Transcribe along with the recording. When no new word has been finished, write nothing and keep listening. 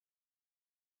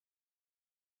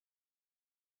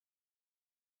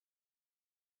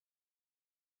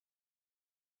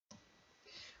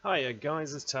Hiya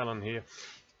guys, it's Talon here.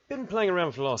 Been playing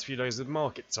around for the last few days with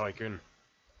Market Tycoon.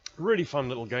 Really fun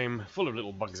little game, full of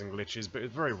little bugs and glitches, but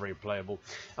it's very, very playable.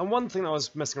 And one thing I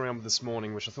was messing around with this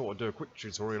morning, which I thought I'd do a quick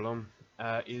tutorial on,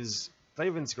 is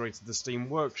they've integrated the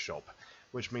Steam Workshop,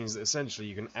 which means that essentially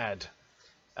you can add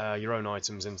your own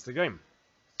items into the game.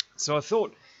 So I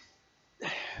thought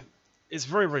it's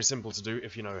very, very simple to do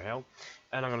if you know how,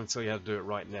 and I'm going to tell you how to do it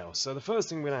right now. So the first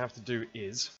thing we're going to have to do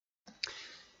is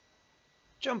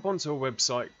jump onto a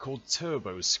website called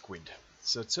TurboSquid.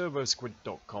 So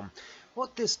turbosquid.com.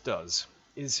 What this does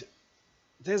is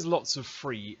there's lots of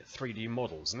free 3D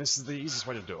models, and this is the easiest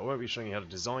way to do it. I won't be showing you how to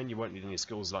design, you won't need any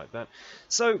skills like that.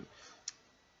 So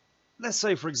let's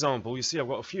say, for example, you see I've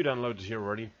got a few downloaded here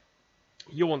already.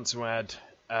 You want to add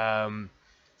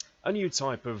a new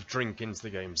type of drink into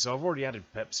the game. So I've already added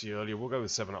Pepsi earlier, we'll go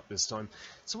with 7-Up this time.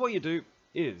 So what you do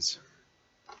is,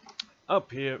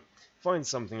 up here, find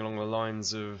something along the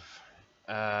lines of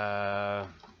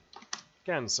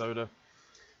canned soda,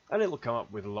 and it'll come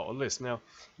up with a lot of lists. Now,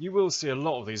 you will see a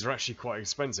lot of these are actually quite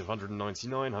expensive,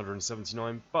 199,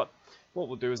 179, but what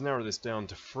we'll do is narrow this down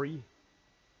to free.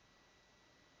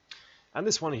 And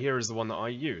this one here is the one that I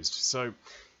used. So,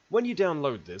 when you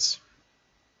download this,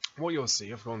 what you'll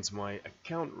see, I've gone to my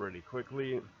account really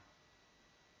quickly,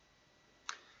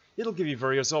 it'll give you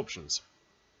various options.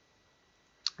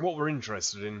 What we're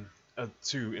interested in are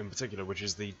two in particular, which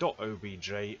is the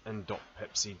 .obj and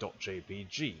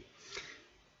 .pepsi.jpg.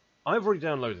 I've already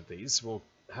downloaded these, we'll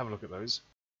have a look at those.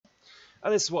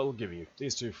 And this is what it'll give you,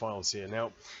 these two files here.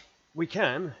 Now, we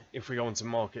can, if we go onto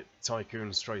Market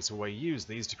Tycoon straight away, use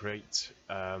these to create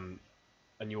a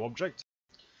new object.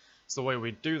 So the way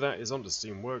we do that is onto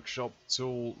Steam Workshop,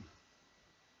 Tool,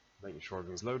 making sure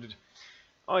everything's loaded,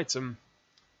 Item,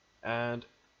 and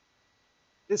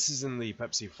this is in the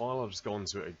Pepsi file. I'll just go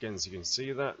onto it again so you can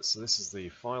see that. So this is the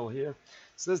file here.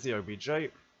 So there's the OBJ.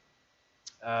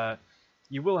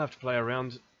 You will have to play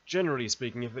around. Generally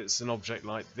speaking, if it's an object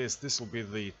like this, this will be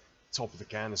the top of the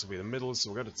can, this will be the middle, so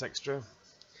we'll go to Texture.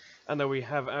 And there we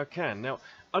have our can. Now,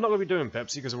 I'm not going to be doing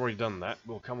Pepsi because I've already done that.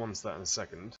 We'll come on to that in a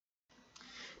second.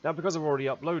 Now, because I've already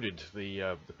uploaded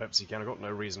the Pepsi can, I've got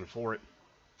no reason for it.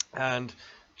 And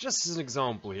just as an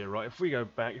example here, right, if we go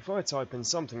back, if I type in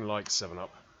something like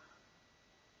 7-Up,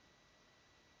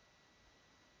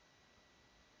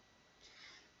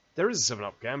 there is a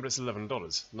 7-Up can, but it's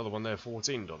 $11. Another one there,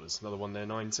 $14. Another one there,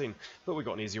 $19. But we've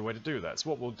got an easier way to do that. So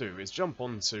what we'll do is jump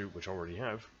onto, which I already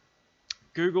have,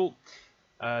 Google,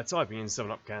 typing in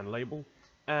 7-Up can label,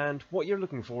 and what you're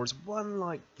looking for is one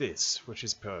like this, which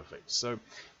is perfect. So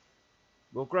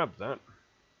we'll grab that,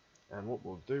 and what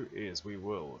we'll do is we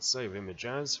will save image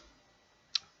as.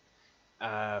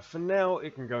 For now,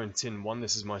 it can go in tin 1.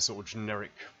 This is my sort of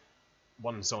generic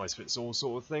one-size-fits-all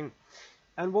sort of thing.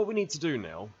 And what we need to do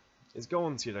now is go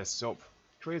onto your desktop,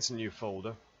 create a new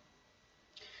folder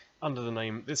under the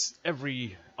name.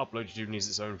 Every upload you do needs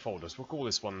its own folder, so we'll call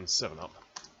this one 7-Up.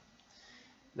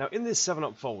 Now, in this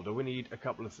 7-Up folder, we need a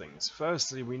couple of things.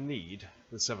 Firstly, we need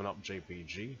the 7-Up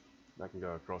JPG. That can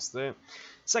go across there.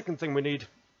 Second thing we need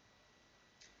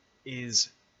is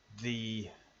the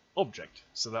object,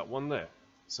 so that one there.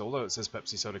 So although it says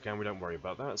Pepsi Soda Can, we don't worry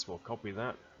about that, so we'll copy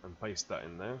that and paste that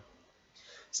in there.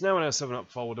 So now in our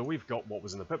 7-Up folder, we've got what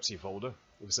was in the Pepsi folder,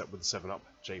 except with the 7-Up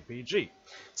JPG.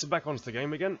 So back onto the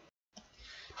game again.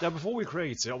 Now before we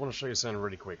create it, I want to show you something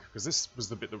really quick, because this was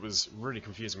the bit that was really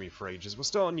confusing me for ages. We'll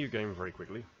start a new game very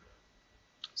quickly.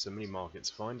 So mini market's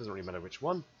fine, doesn't really matter which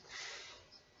one.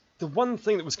 The one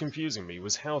thing that was confusing me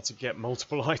was how to get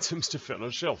multiple items to fit on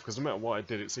a shelf, because no matter what I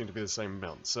did, it seemed to be the same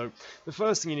amount. So the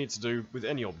first thing you need to do with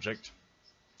any object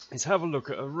is have a look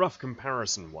at a rough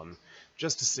comparison one,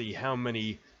 just to see how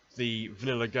many the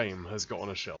vanilla game has got on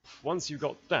a shelf. Once you've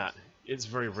got that, it's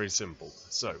very, very simple.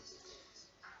 So,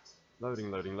 loading,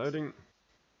 loading, loading.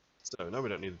 So, no, we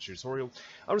don't need the tutorial.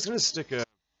 I'm just going to stick a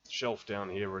shelf down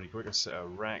here really quick. I set a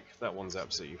rack. That one's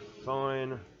absolutely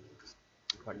fine.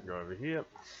 I can go over here.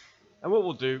 And what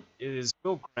we'll do is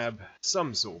we'll grab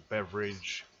some sort of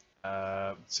beverage.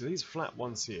 So these flat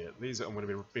ones here, these I'm going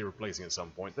to be replacing at some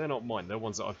point. They're not mine, they're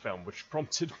ones that I found, which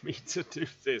prompted me to do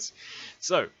this.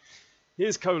 So,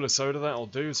 here's cola soda, that'll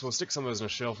do, so we'll stick some of those on a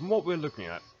shelf. And what we're looking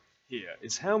at here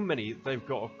is how many they've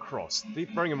got across.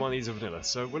 Bearing in mind these are vanilla,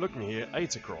 so we're looking here,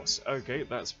 8 across. Okay,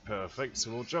 that's perfect,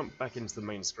 so we'll jump back into the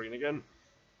main screen again.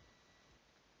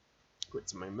 Quit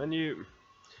to main menu.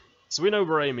 So we know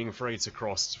we're aiming for 8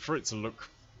 across, for it to look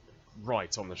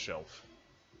right on the shelf.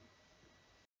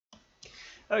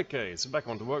 Okay, so back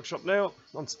onto Workshop now,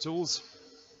 onto Tools.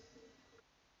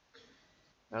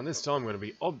 And this time we're going to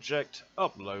be Object,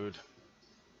 Upload,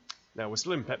 Now we're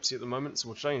still in Pepsi at the moment, so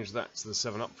we'll change that to the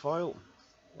 7-Up file.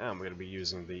 And we're going to be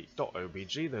using the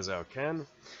 .obg, there's our can.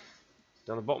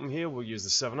 Down the bottom here we'll use the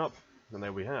 7-Up, and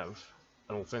there we have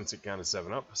an authentic can of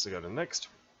 7-Up, so go to next.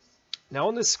 Now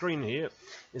on this screen here,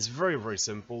 it's very, very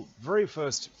simple. Very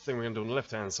first thing we're going to do on the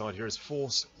left hand side here is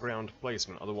force ground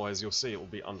placement, otherwise you'll see it will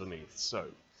be underneath. So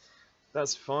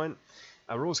that's fine.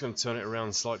 We're also going to turn it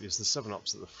around slightly so the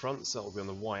 7-Up's at the front, so that will be on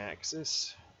the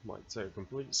y-axis. Might take a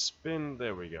complete spin,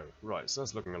 there we go. Right, so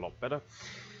that's looking a lot better.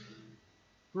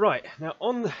 Right, now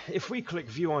if we click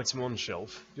view item on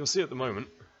shelf, you'll see at the moment,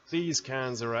 these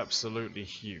cans are absolutely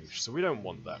huge, so we don't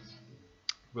want that.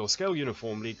 We'll scale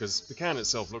uniformly because the can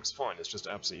itself looks fine, it's just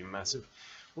absolutely massive.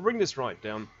 We'll bring this right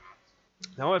down.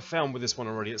 Now I've found with this one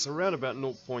already, it's around about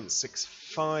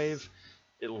 0.65.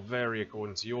 It'll vary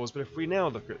according to yours, but if we now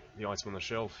look at the item on the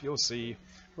shelf, you'll see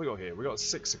we got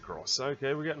 6 across.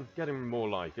 Okay, we're getting more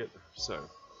like it. So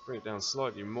bring it down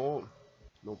slightly more,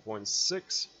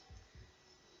 0.6.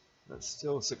 That's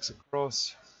still 6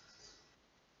 across.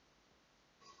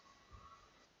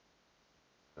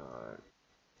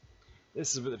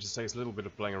 This is a bit that just takes a little bit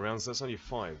of playing around, so that's only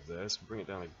 5 there, so we'll bring it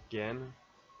down again.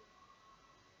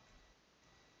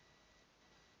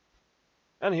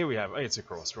 And here we have 8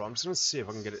 across. Right, I'm just going to see if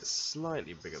I can get it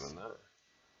slightly bigger than that.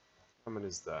 How many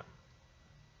is that?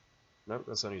 Nope,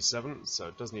 that's only 7, so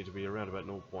it does need to be around about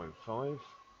 0.5.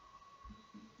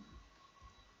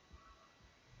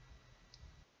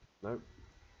 Nope.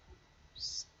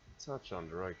 Just a touch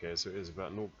under, okay, so it is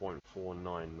about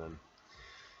 0.49 then.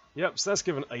 Yep, so that's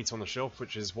given 8 on the shelf,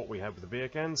 which is what we have with the beer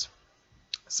cans.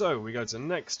 So, we go to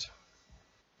next.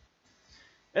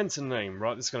 Enter name,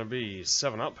 right, this is going to be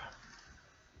 7-Up.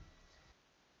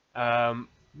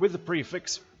 With the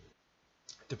prefix,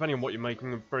 depending on what you're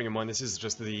making, bearing in mind this is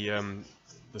just the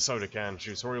soda can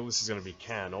tutorial, this is going to be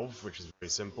can of, which is very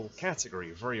simple.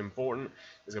 Category, very important,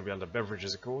 it's going to be under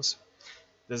beverages of course.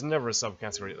 There's never a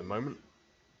subcategory at the moment.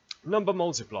 Number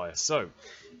multiplier, so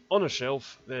on a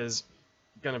shelf there's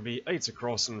going to be 8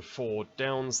 across and 4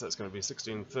 down, so that's going to be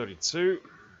 1632.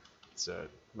 So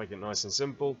make it nice and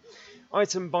simple.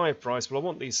 Item buy price, well I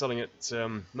want these selling at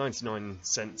 99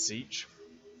 cents each,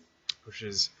 which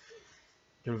is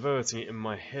converting it in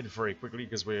my head very quickly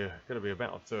because we're going to be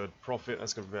about a third profit.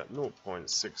 That's going to be about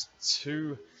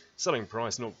 0.62. Selling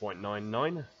price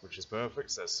 0.99, which is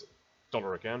perfect, so that's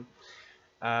 $1 a can.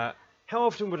 How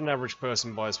often would an average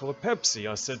person buy this? Well, the Pepsi,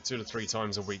 I said 2 to 3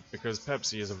 times a week because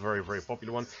Pepsi is a very, very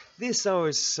popular one. This, I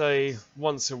would say,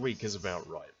 once a week is about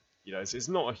right. You know, it's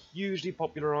not a hugely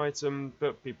popular item,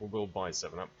 but people will buy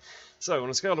 7-Up. So, on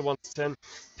a scale of 1 to 10,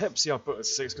 Pepsi I put at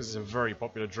 6 because it's a very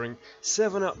popular drink.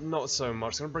 7-Up, not so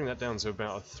much. I'm going to bring that down to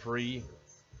about a 3.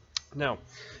 Now,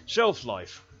 shelf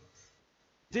life.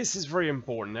 This is very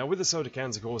important. Now, with the soda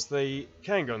cans, of course, they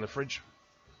can go in the fridge.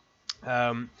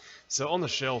 So on the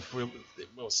shelf,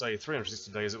 we'll say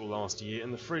 360 days it will last a year.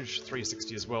 In the fridge,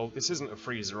 360 as well. This isn't a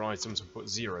freezer item, so we'll put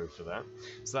 0 for that.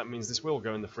 So that means this will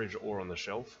go in the fridge or on the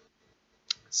shelf.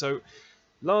 So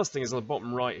last thing is on the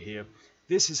bottom right here.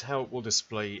 This is how it will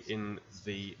display in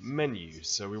the menu.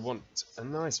 So we want a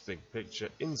nice big picture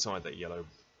inside that yellow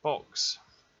box.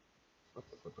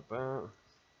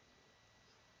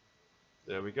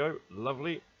 There we go.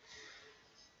 Lovely.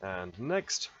 And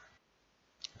next.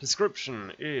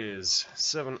 Description is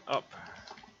 7-Up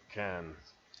can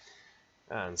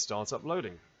and start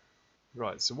uploading.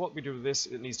 Right, so what we do with this,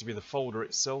 it needs to be the folder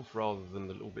itself rather than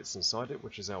the little bits inside it,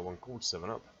 which is our one called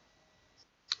 7-Up.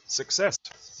 Success!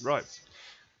 Right,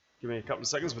 give me a couple of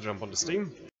seconds, we'll jump onto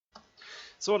Steam.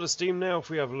 So onto Steam now,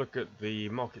 if we have a look at the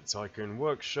Market Tycoon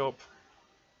workshop.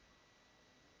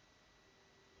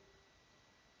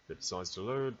 It decides to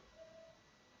load.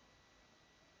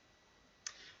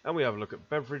 And we have a look at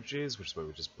beverages, which is where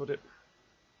we just put it.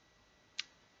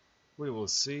 We will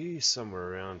see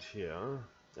somewhere around here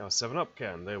our 7-Up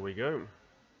can. There we go.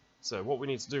 So what we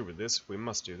need to do with this, we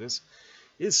must do this,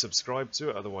 is subscribe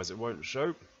to it, otherwise it won't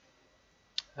show.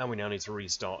 And we now need to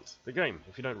restart the game.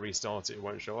 If you don't restart it, it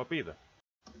won't show up either.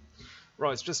 Right,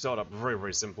 let's just start up a very,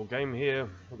 very simple game here.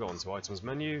 We'll go on to items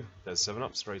menu. There's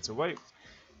 7-Up straight away.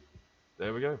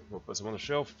 There we go. We'll put some on the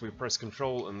shelf. If we press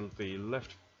Control and the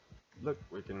left, look,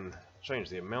 we can change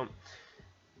the amount.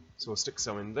 So we'll stick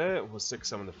some in there. We'll stick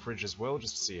some in the fridge as well,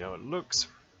 just to see how it looks.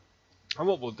 And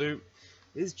what we'll do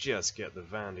is just get the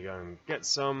van to go and get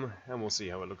some, and we'll see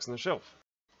how it looks on the shelf.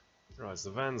 Right, so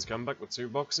the van's come back with 2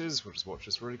 boxes. We'll just watch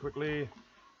this really quickly.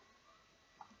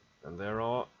 And there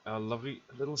are our lovely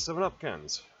little 7-Up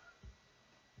cans.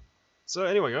 So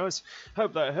anyway guys,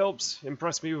 hope that helps.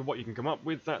 Impress me with what you can come up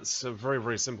with. That's a very,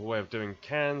 very simple way of doing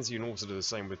cans. You can also do the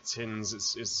same with tins.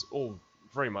 It's all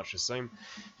very much the same.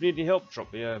 If you need any help,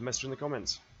 drop me a message in the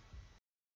comments.